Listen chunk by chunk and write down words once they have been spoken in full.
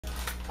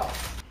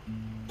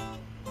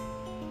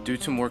Due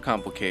to more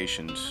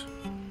complications,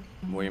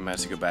 William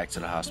has to go back to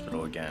the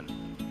hospital again.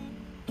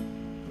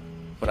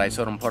 But I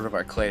told him part of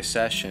our class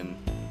session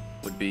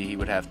would be he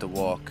would have to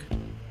walk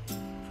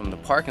from the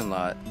parking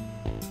lot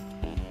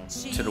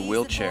to the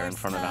wheelchair in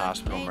front of the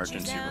hospital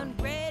emergency room.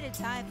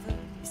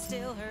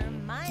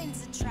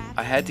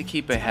 I had to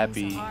keep a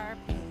happy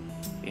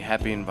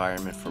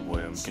environment for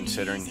William,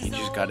 considering he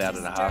just got out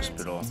of the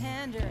hospital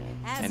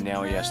and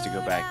now he has to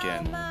go back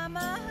in.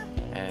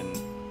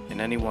 And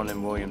anyone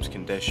in William's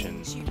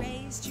condition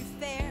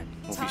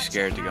will be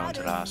scared to go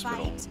into the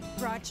hospital.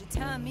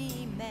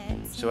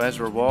 So as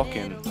we're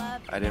walking,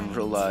 I didn't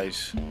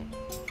realize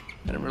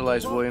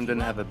William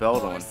didn't have a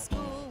belt on.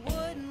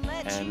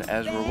 And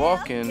as we're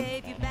walking,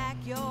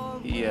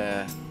 he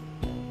had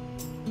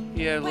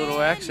a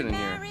little accident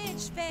here.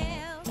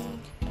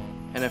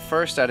 And at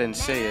first I didn't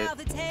see it,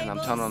 and I'm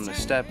telling him to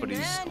step, but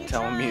he's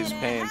telling me his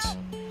pants.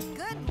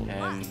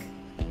 And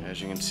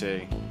as you can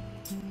see,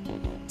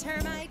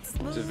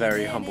 it's a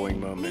very humbling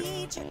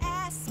moment.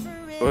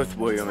 Both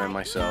William and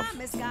myself.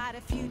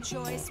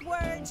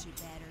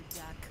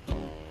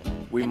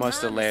 We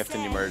must have laughed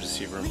in the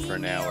emergency room for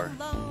an hour.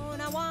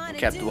 We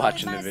kept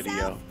watching the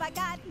video.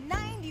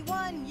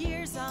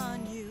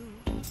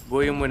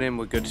 William went in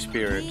with good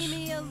spirits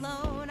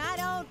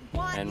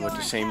and with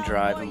the same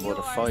drive and will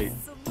to fight.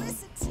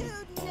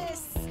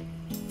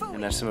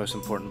 And that's the most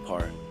important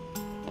part.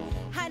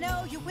 I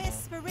know you're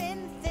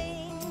whispering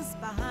things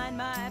behind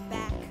my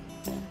back.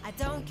 I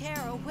don't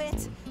care a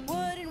whit,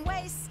 wouldn't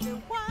waste it.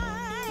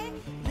 Why?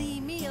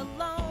 Leave me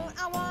alone,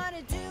 I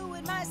wanna do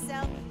it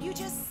myself. You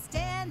just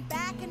stand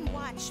back and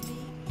watch me.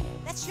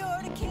 That's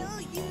sure to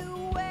kill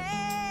you.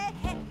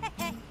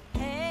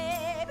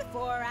 Hey,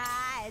 before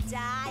I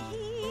die.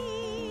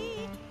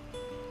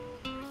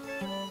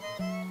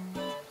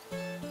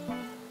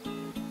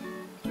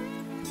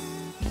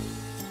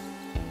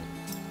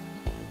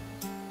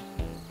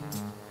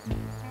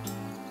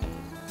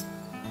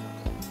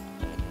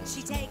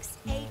 She takes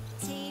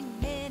 18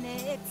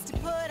 minutes to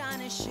put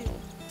on a shoe.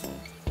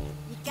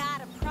 You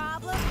got a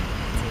problem?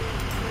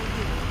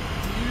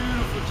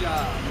 Beautiful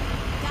job.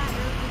 Got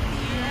her with the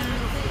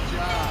Beautiful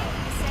job.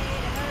 Say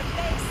to her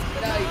face,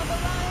 Nice.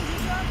 behind you,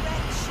 your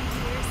breath. She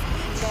hears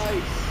each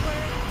Nice.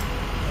 word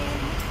in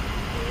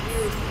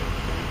its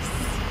place.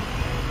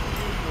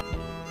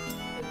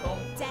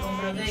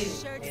 Daddy's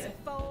shirts are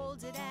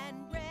folded and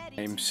ready.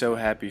 I'm so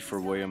happy for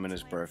William and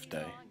his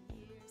birthday.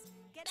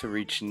 To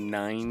reach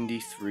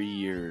 93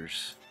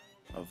 years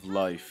of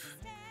life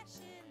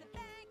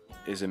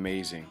is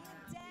amazing.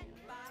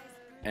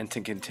 And to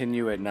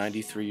continue at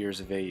 93 years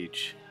of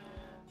age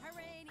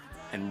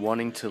and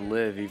wanting to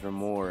live even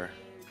more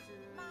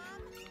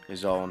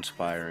is all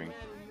inspiring.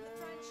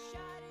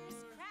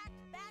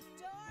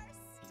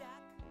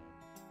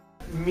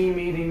 Me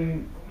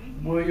meeting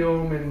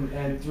William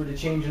and through the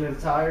changing of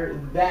the tire,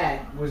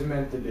 that was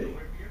meant to be.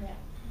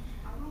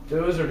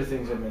 Those are the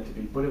things that meant to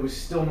be, but it was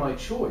still my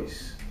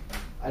choice.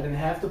 I didn't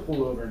have to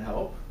pull over and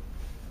help.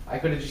 I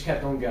could have just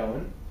kept on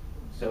going.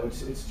 So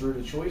it's through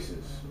the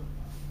choices.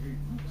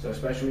 So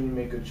especially when you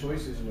make good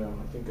choices,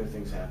 I think good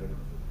things happen.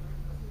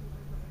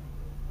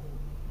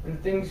 And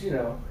things,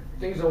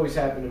 things always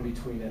happen in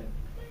between it.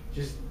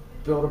 Just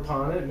build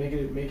upon it, make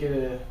it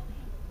a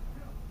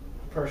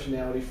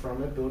personality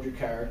from it, build your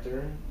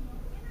character,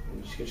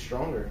 and just get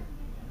stronger.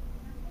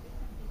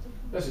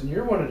 Listen,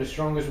 you're one of the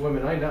strongest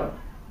women I know.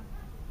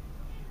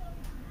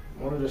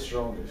 One of the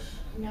strongest.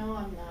 No,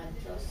 I'm not.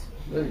 Just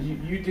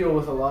you deal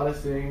with a lot of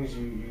things.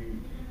 You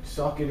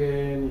suck it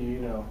in.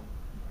 You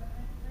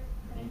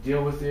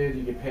deal with it.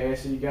 You get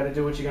past it. You got to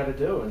do what you got to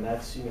do, and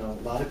that's a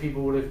lot of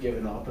people would have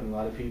given up, and a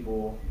lot of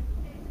people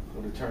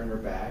would have turned their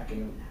back,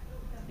 and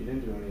you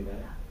didn't do any of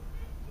that.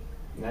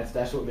 And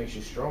that's what makes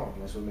you strong.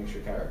 That's what makes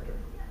your character.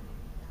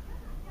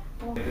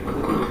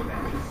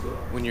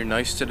 When you're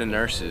nice to the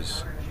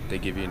nurses, they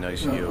give you a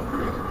nice view.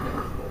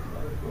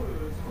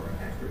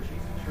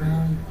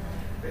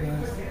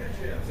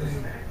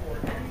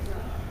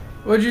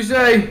 What'd you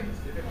say?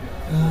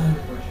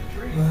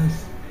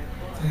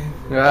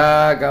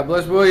 God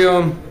bless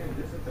William.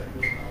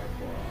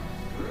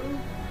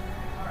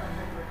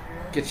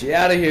 Get you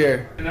out of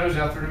here. The nose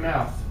out through the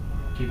mouth.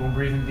 Keep on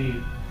breathing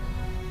deep.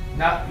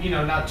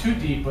 Not too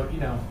deep, but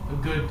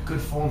a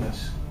good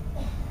fullness.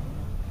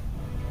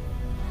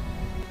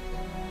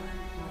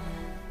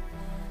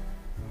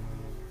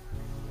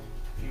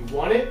 If you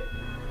want it,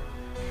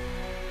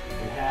 you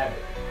can have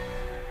it.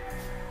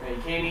 Now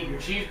you can't eat your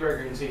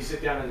cheeseburger until you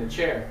sit down in the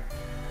chair.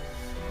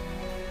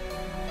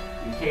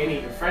 You can't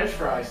eat your French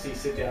fries until you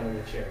sit down in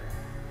the chair.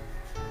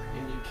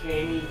 And you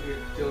can't eat your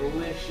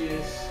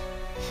delicious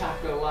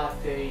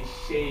chocolate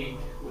shake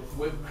with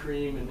whipped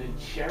cream and then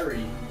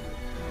cherry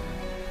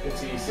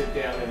until you sit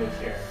down in the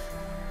chair.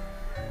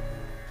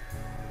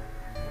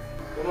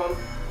 Come on.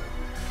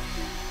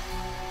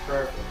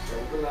 Perfect. So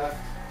over left.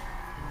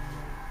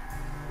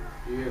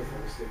 Beautiful.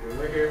 Stick it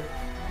over here.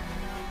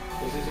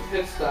 This is a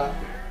pit stop.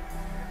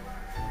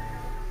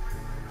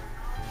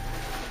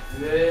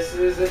 This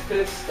is a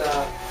pit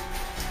stop.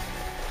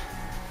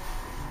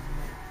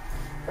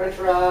 French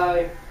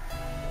fry.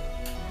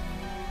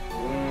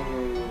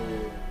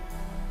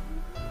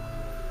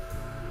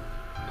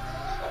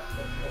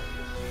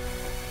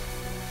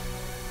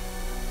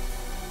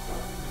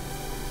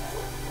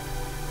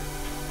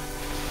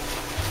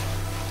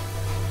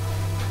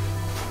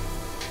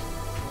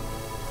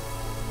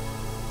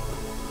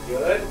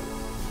 Good.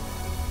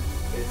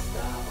 Pit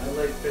stop. I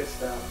like pit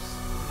stops.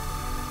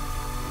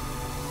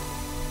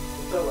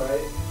 It's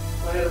alright.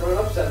 I had to run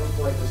up 7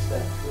 flights of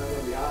steps. It's not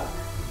gonna be hot.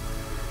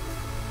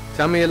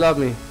 Tell me you love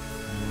me.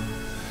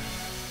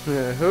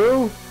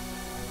 Who?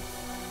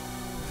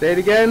 Say it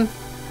again.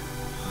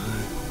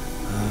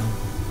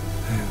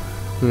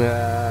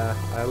 Nah,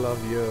 I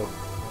love you.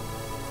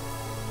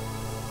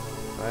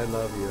 I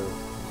love you.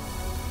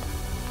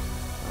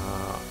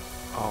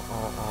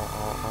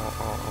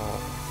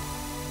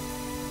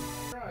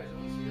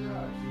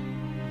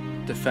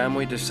 The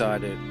family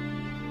decided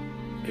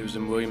it was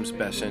in William's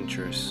best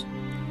interest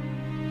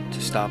to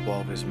stop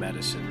all of his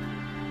medicine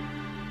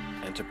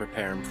and to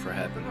prepare him for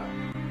heaven.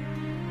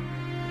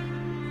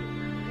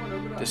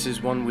 This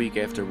is 1 week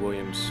after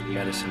William's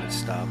medicine had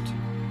stopped.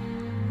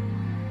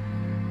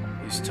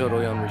 He's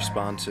totally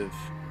unresponsive.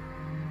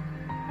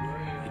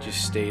 He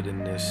just stayed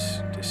in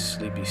this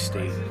sleepy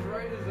state.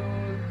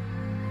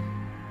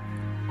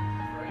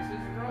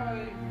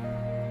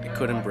 He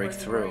couldn't break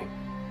through.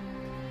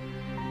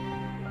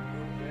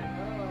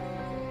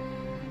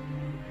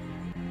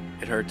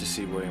 It hurt to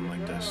see William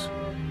like this.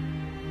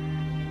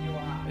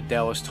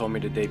 Dallas told me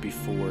the day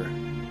before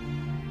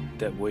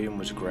that William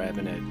was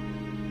grabbing at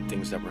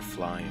things that were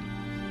flying.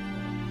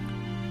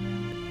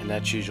 And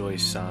that's usually a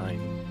sign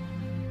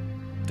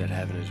that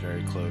heaven is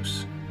very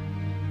close.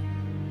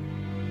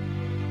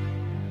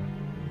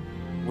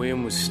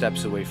 William was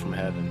steps away from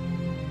heaven.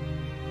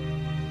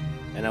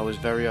 And I was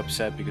very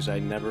upset because I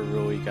never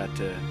really got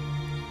to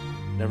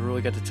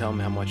tell him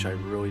how much I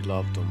really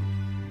loved him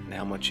and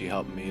how much he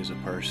helped me as a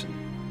person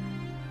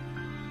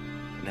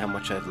and how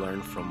much I'd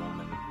learned from him.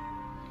 And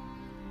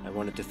I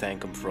wanted to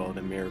thank him for all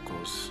the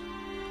miracles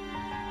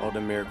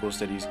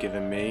that he's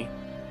given me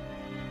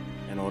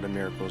and all the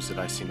miracles that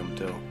I've seen him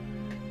do.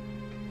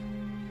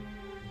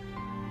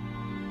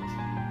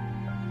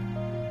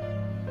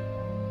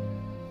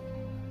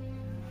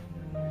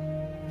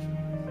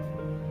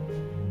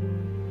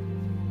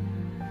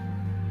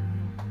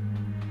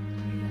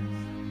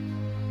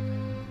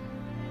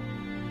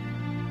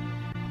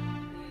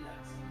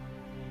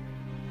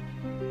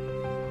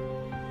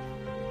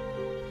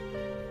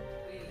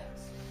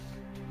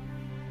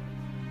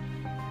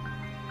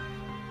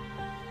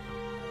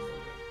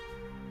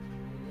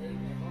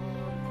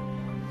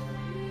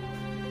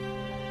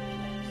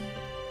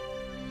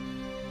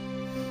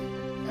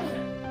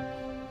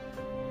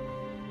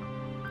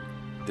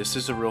 This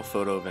is a real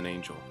photo of an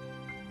angel.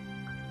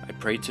 I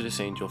prayed to this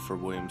angel for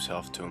William's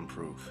health to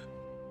improve.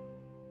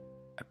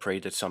 I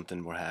prayed that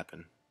something would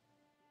happen.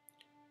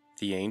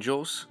 The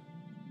angels,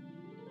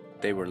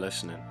 they were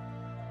listening.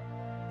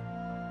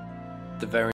 The very